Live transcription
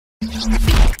Round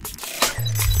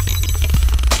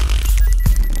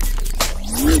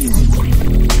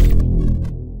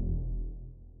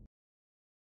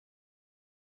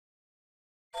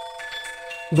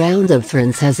of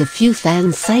Thrones has a few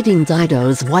fans citing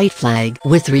Dido's white flag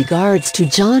with regards to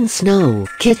Jon Snow,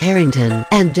 Kit Harington,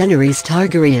 and Daenerys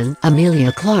Targaryen,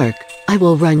 Emilia Clarke. I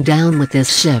will run down with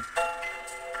this ship.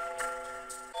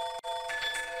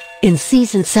 In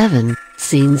Season 7,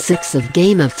 Scene 6 of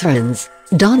Game of Thrones,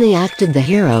 Dany acted the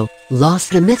hero,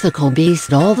 lost a mythical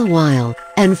beast all the while,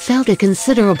 and felt a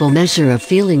considerable measure of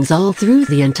feelings all through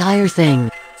the entire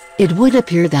thing. It would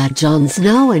appear that Jon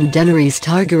Snow and Daenerys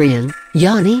Targaryen,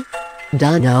 Jany,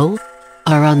 Danow,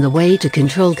 are on the way to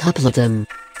control coupledom.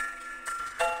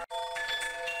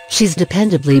 She's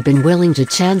dependably been willing to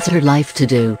chance her life to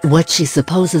do what she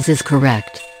supposes is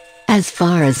correct. As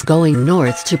far as going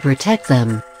north to protect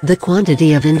them, the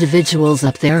quantity of individuals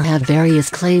up there have various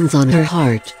claims on her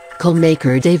heart,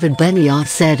 co-maker David Benioff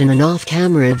said in an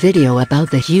off-camera video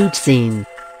about the huge scene.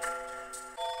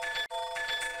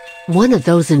 One of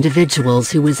those individuals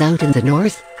who was out in the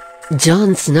north?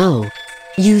 Jon Snow.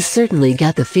 You certainly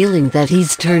get the feeling that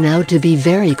he's turned out to be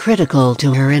very critical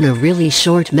to her in a really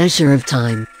short measure of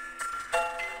time.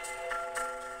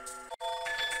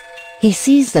 He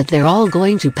sees that they're all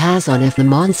going to pass on if the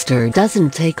monster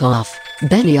doesn't take off,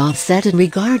 Benioff said in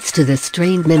regards to this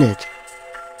strained minute.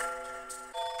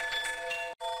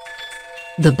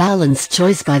 The balanced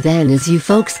choice by then is you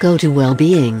folks go to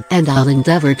well-being, and I'll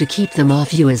endeavor to keep them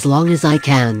off you as long as I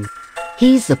can.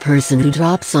 He's the person who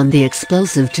drops on the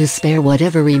explosive to spare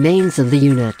whatever remains of the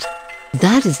unit.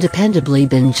 That has dependably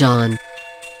been Jon.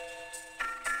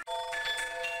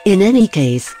 In any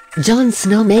case, Jon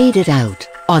Snow made it out,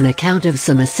 on account of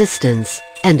some assistance,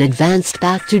 and advanced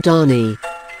back to Dany.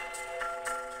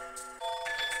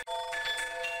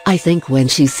 I think when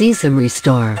she sees him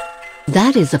restore,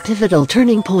 that is a pivotal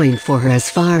turning point for her as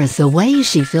far as the way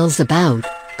she feels about,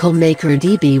 co-maker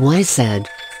DBY said.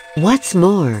 What's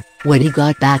more, when he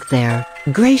got back there,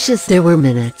 gracious, there were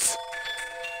minutes